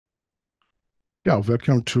Yeah,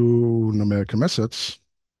 welcome to numerical methods.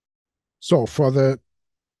 So for the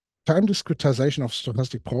time discretization of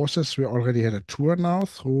stochastic process, we already had a tour now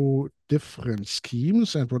through different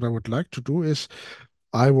schemes. And what I would like to do is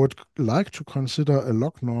I would like to consider a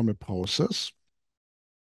log normal process.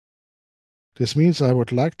 This means I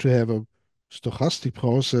would like to have a stochastic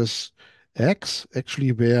process X,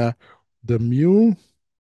 actually where the mu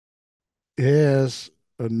has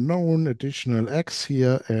a known additional X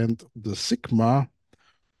here and the sigma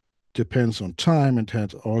depends on time and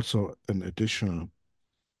has also an additional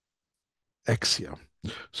X here.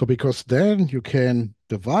 So because then you can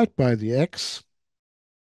divide by the X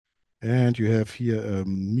and you have here a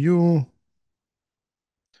mu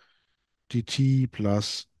dt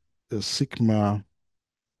plus a sigma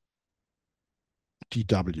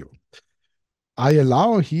dw. I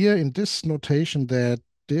allow here in this notation that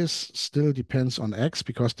this still depends on X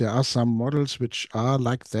because there are some models which are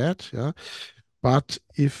like that. Yeah. But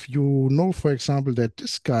if you know, for example, that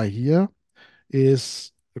this guy here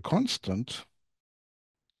is a constant,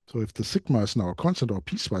 so if the sigma is now a constant or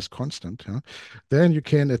piecewise constant, yeah, then you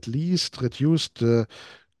can at least reduce the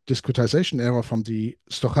discretization error from the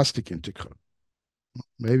stochastic integral.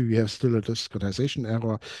 Maybe we have still a discretization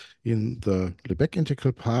error in the Lebesgue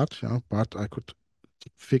integral part, yeah, but I could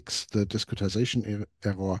fix the discretization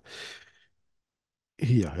error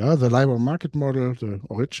here. Yeah, the Leiber market model, the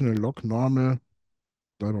original log normal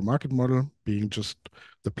Leiber market model, being just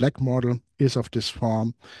the Black model, is of this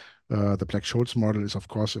form. The Black-Scholes model is, of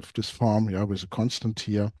course, of this form, yeah, with a constant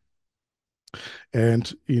here.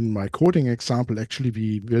 And in my coding example, actually,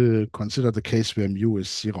 we will consider the case where mu is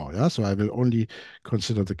 0. Yeah, so I will only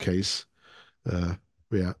consider the case uh,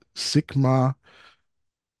 where sigma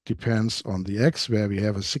depends on the x, where we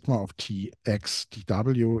have a sigma of tx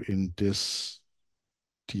dw in this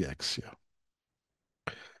dx here.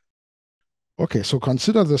 Okay, so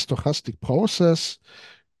consider the stochastic process.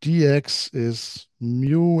 Dx is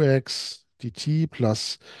mu x dt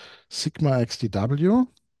plus sigma x dw.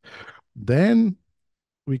 Then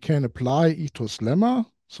we can apply Ito's lemma.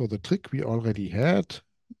 So the trick we already had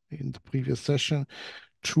in the previous session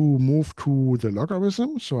to move to the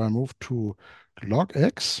logarithm. So I move to log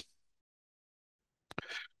x.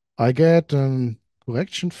 I get a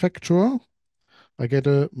correction factor. I get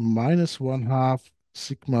a minus 1/2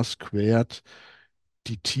 sigma squared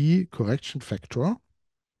dt correction factor.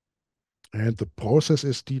 And the process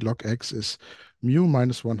is d log x is mu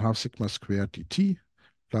minus 1/2 sigma squared dt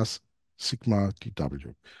plus sigma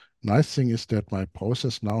dw. Nice thing is that my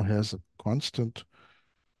process now has a constant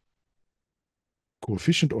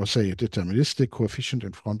coefficient, or say a deterministic coefficient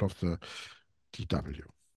in front of the dw.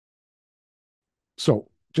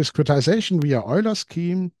 So discretization via Euler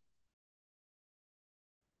scheme.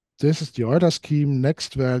 This is the Euler scheme.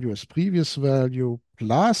 Next value is previous value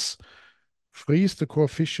plus freeze the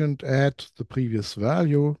coefficient at the previous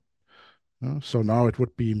value. So now it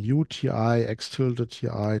would be mu ti x tilde ti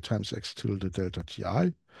times x tilde delta ti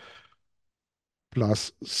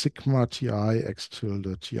plus sigma ti x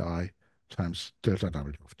tilde ti times delta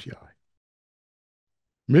w of ti.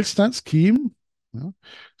 Milstein scheme, yeah,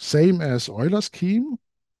 same as Euler scheme,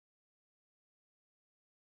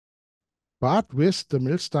 but with the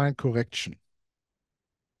Milstein correction.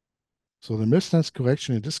 So the Milstein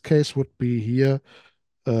correction in this case would be here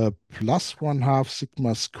plus 1/2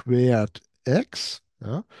 sigma squared x.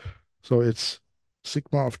 Yeah? So it's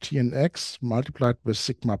sigma of t and x multiplied with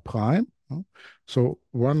sigma prime. Yeah? So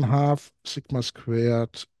 1/2 sigma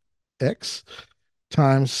squared x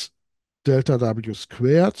times delta w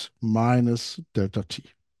squared minus delta t.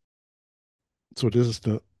 So this is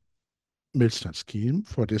the Milstein scheme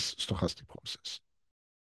for this stochastic process.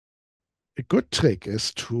 A good trick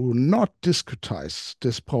is to not discretize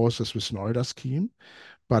this process with an Euler scheme,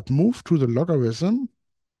 but move to the logarithm,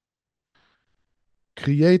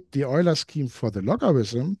 create the Euler scheme for the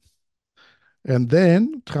logarithm, and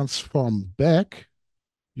then transform back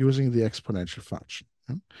using the exponential function.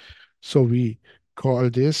 So we call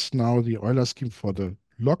this now the Euler scheme for the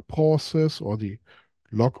log process or the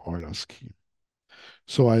log Euler scheme.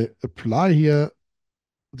 So I apply here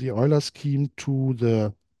the Euler scheme to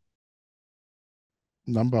the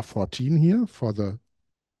number 14 here for the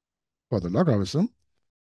logarithm.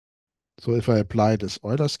 So if I apply this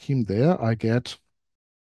Euler scheme there, I get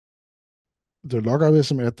the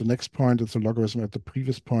logarithm at the next point is the logarithm at the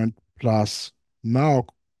previous point plus now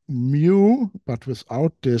mu, but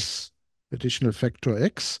without this additional factor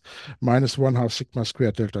x, minus 1/2 sigma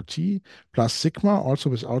squared delta t plus sigma, also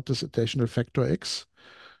without this additional factor x,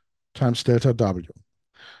 times delta w.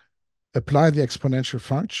 Apply the exponential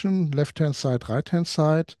function, left-hand side, right-hand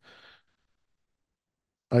side.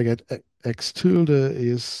 I get x tilde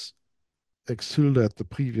is x tilde at the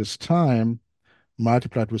previous time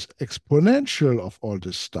multiplied with exponential of all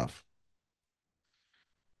this stuff.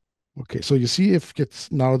 Okay, so you see if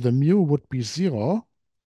it's now the mu would be zero,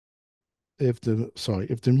 if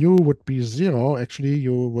the mu would be zero, actually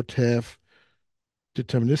you would have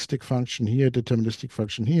deterministic function here, deterministic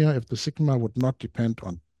function here. If the sigma would not depend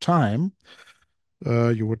on time,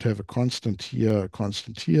 you would have a constant here, a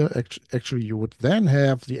constant here. Actually, you would then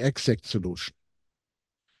have the exact solution.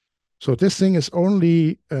 So this thing is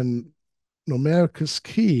only a numerical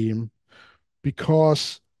scheme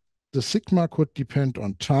because the sigma could depend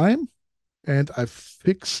on time, and I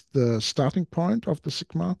fixed the starting point of the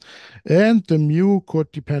sigma, and the mu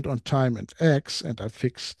could depend on time and x, and I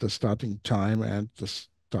fixed the starting time and the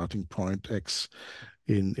starting point x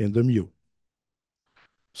in the mu.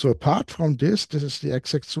 So apart from this, this is the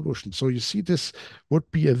exact solution. So you see, this would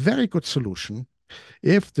be a very good solution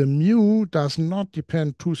if the mu does not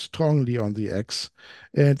depend too strongly on the x,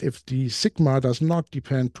 and if the sigma does not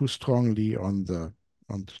depend too strongly on the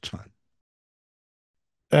time.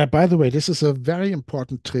 By the way, this is a very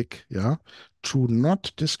important trick, yeah, to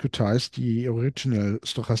not discretize the original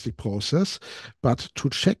stochastic process, but to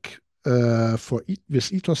check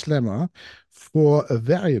with Ito's lemma for a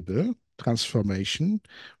variable transformation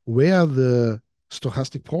where the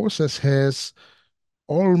stochastic process has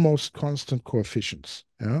almost constant coefficients.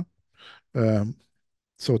 Yeah. Um,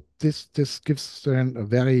 so this gives then a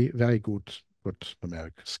very good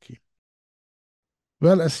numerical scheme.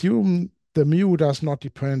 Well, assume the mu does not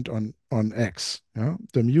depend on x. Yeah?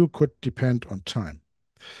 The mu could depend on time.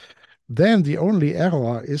 Then the only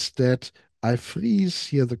error is that I freeze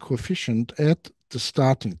here the coefficient at the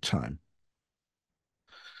starting time.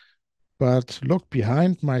 But look,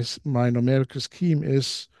 behind my numerical scheme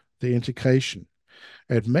is the integration.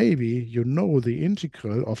 And maybe you know the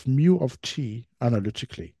integral of mu of t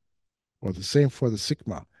analytically, or the same for the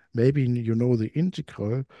sigma. Maybe you know the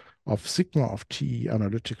integral of sigma of t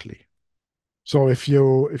analytically. So if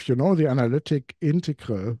you know the analytic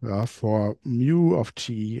integral for mu of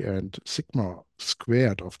t and sigma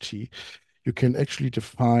squared of t, you can actually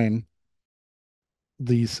define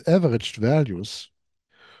these averaged values,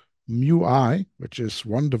 mu I, which is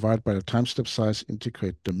 1 divided by the time step size,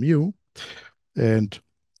 integrate the mu, and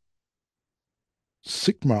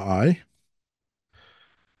sigma I,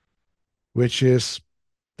 which is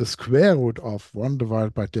the square root of 1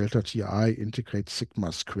 divided by delta ti, integrate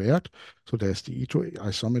sigma squared. So there's the Ito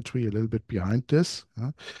isometry a little bit behind this.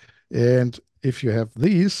 And if you have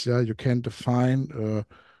these, you can define a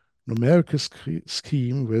numerical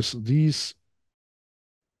scheme with these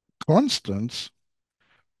constants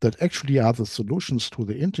that actually are the solutions to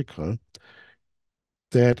the integral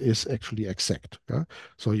that is actually exact. Yeah?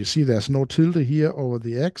 So you see there's no tilde here over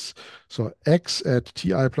the x. So x at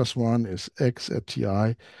ti plus 1 is x at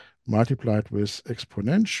ti multiplied with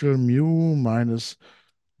exponential mu minus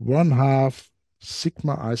 1/2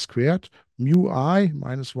 sigma I squared, mu I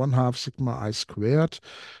minus 1/2 sigma I squared,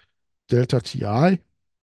 delta ti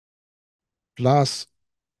plus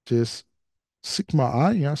this sigma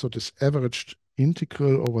I, so this averaged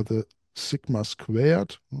integral over the sigma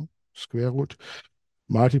squared, square root,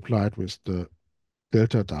 multiplied with the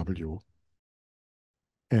delta w.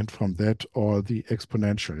 And from that, all the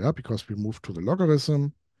exponential, because we move to the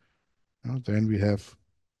logarithm. Then we have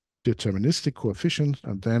deterministic coefficient,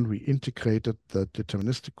 and then we integrated the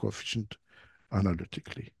deterministic coefficient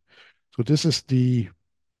analytically. So this is the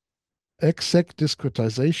exact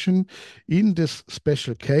discretization in this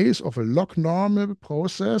special case of a log normal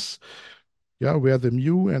process, where the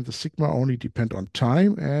mu and the sigma only depend on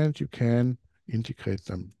time, and you can integrate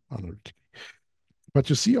them analytically. But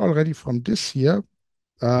you see already from this here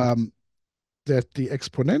that the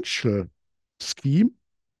exponential scheme,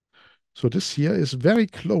 so this here is very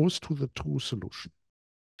close to the true solution.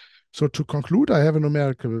 So to conclude, I have a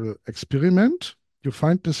numerical experiment. You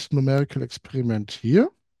find this numerical experiment here.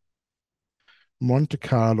 Monte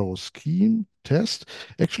Carlo scheme test.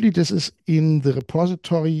 Actually, this is in the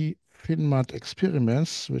repository FinMat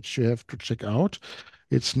experiments, which you have to check out.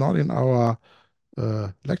 It's not in our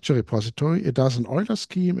lecture repository. It does an Euler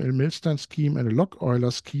scheme, a Milstein scheme, and a log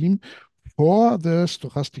Euler scheme for the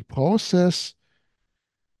stochastic process.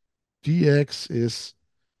 Dx is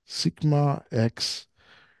sigma x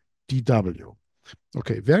dw.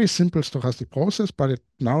 Okay, very simple stochastic process, but it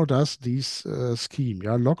now does this scheme.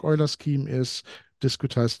 Log Euler scheme is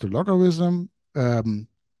discretize the logarithm,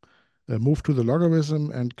 move to the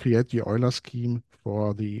logarithm, and create the Euler scheme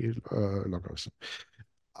for the logarithm.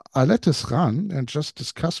 I let this run and just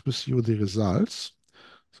discuss with you the results.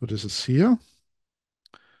 So this is here.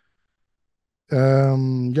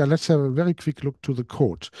 Yeah, let's have a very quick look to the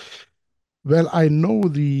code. Well, I know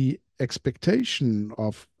the expectation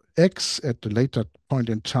of x at the later point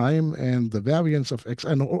in time and the variance of x.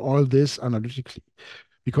 I know all this analytically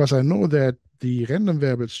because I know that the random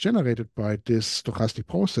variables generated by this stochastic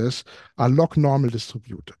process are log normal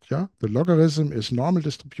distributed. Yeah, the logarithm is normal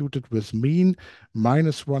distributed with mean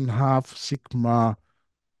minus 1/2 sigma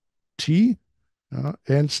t,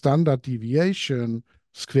 and standard deviation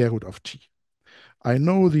square root of t. I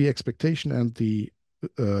know the expectation and the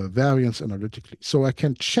variance analytically, so I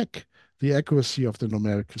can check the accuracy of the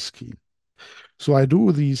numerical scheme. So I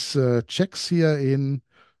do these checks here in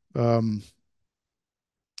um,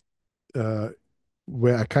 uh,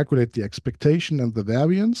 where I calculate the expectation and the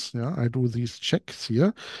variance. Yeah, I do these checks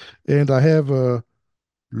here, and I have a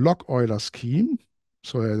log Euler scheme.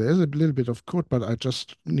 So there's a little bit of code, but I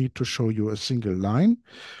just need to show you a single line.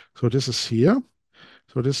 So this is here.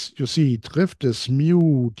 So this, you see, drift is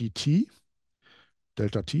mu dt,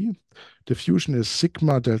 delta t. Diffusion is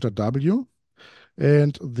sigma delta w.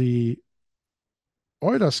 And the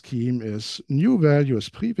Euler scheme is new value is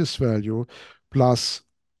previous value plus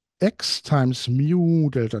x times mu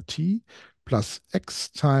delta t plus x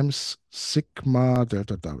times sigma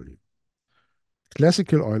delta w.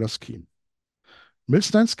 Classical Euler scheme.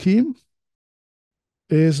 Milstein scheme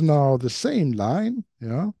is now the same line.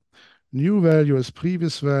 Yeah. New value is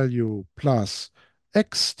previous value plus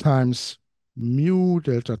x times mu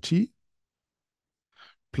delta t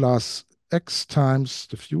plus x times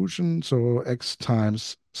diffusion, so x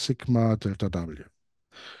times sigma delta w.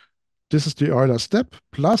 This is the Euler step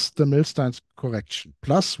plus the Milstein's correction,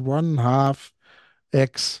 plus 1/2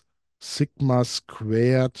 x sigma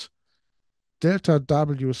squared delta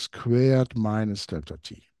w squared minus delta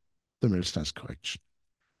t, the Milstein's correction.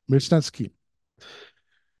 Milstein scheme.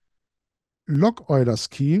 Log Euler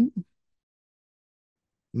scheme.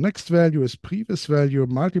 Next value is previous value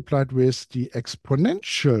multiplied with the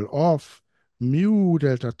exponential of mu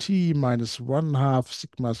delta t minus 1/2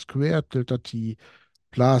 sigma squared delta t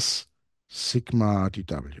plus sigma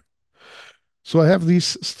dw. So I have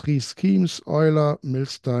these three schemes, Euler,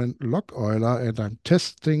 Milstein, log Euler, and I'm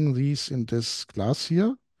testing these in this class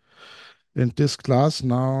here. And this class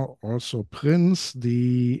now also prints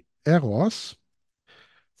the errors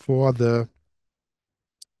for the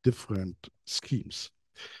different schemes.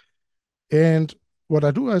 And what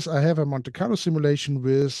I do is I have a Monte Carlo simulation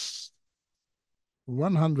with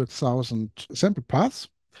 100,000 sample paths,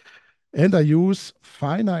 and I use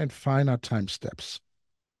finer and finer time steps.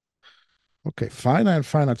 Okay, finer and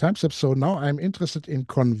finer time steps. So now I'm interested in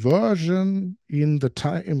conversion in the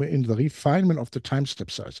time in the refinement of the time step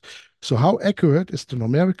size. So how accurate is the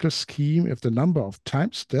numerical scheme if the number of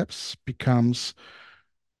time steps becomes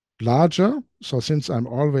larger? So since I'm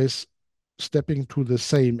always stepping to the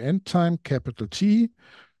same end time, capital T,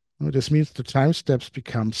 this means the time steps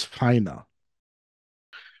becomes finer.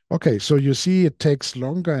 Okay, so you see it takes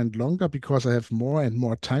longer and longer because I have more and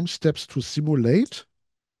more time steps to simulate.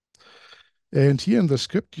 And here in the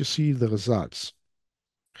script, you see the results.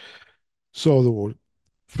 So the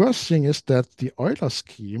first thing is that the Euler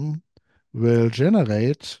scheme will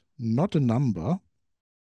generate not a number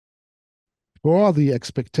for the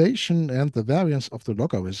expectation and the variance of the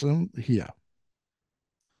logarithm here.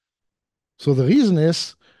 So the reason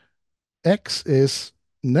is x is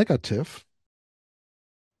negative,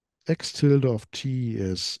 x tilde of t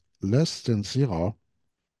is less than 0.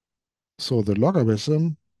 So the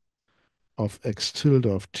logarithm of x tilde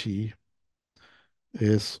of t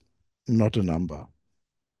is not a number.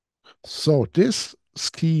 So this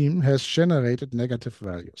scheme has generated negative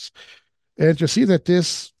values. And you see that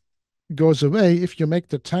this goes away if you make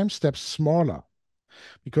the time steps smaller,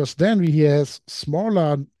 because then we have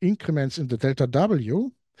smaller increments in the delta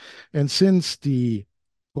W. And since the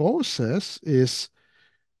process is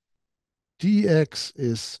dx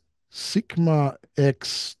is sigma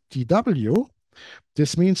x dw,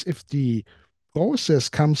 this means if the process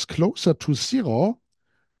comes closer to 0,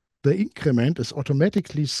 the increment is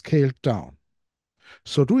automatically scaled down.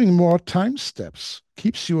 So doing more time steps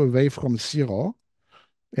keeps you away from 0,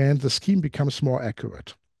 and the scheme becomes more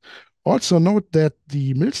accurate. Also note that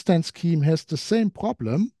the Milstein scheme has the same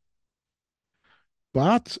problem,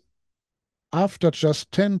 but after just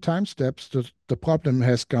 10 time steps, the problem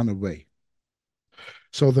has gone away.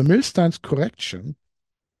 So the Milstein's correction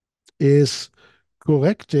is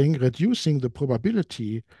correcting, reducing the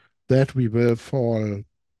probability that we will fall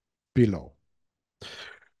below.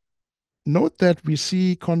 Note that we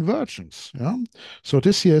see convergence. Yeah? So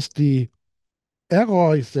this here is the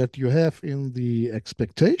error that you have in the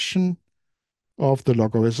expectation of the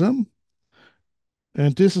logarithm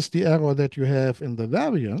And this is the error that you have in the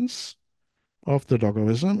variance of the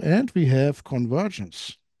logarithm, and we have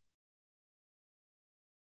convergence.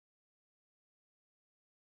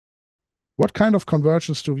 What kind of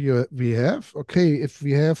convergence do we have? Okay, if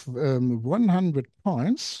we have 100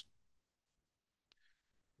 points,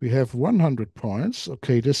 we have 100 points.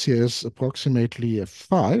 Okay, this here is approximately a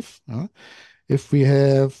 5. If we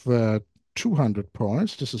have 200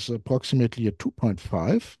 points, this is approximately a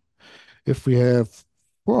 2.5. If we have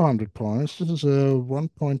 400 points, this is a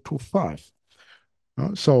 1.25.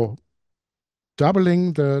 So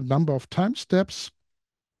doubling the number of time steps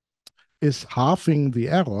is halving the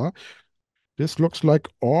error. This looks like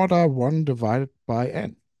order 1 divided by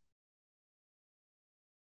n.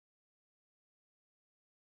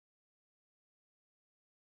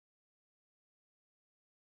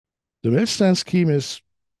 The Milstein scheme is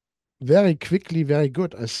very quickly very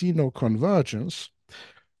good. I see no convergence.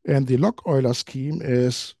 And the log-Euler scheme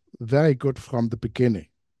is very good from the beginning.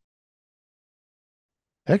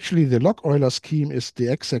 Actually, the log-Euler scheme is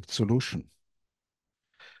the exact solution.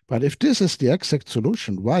 But if this is the exact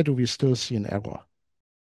solution, why do we still see an error?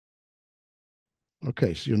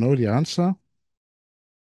 Okay, so you know the answer.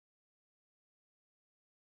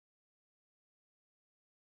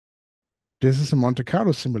 This is a Monte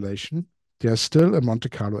Carlo simulation. There's still a Monte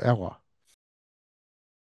Carlo error.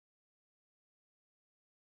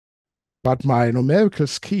 But my numerical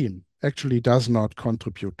scheme actually does not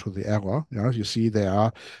contribute to the error. Yeah, you see, there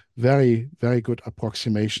are very, very good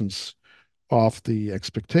approximations of the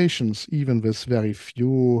expectations, even with very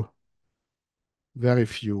few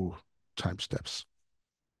time steps.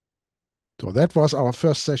 So that was our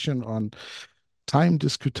first session on time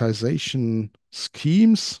discretization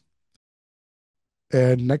schemes.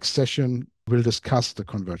 And next session, we'll discuss the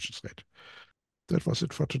convergence rate. That was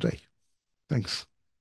it for today. Thanks.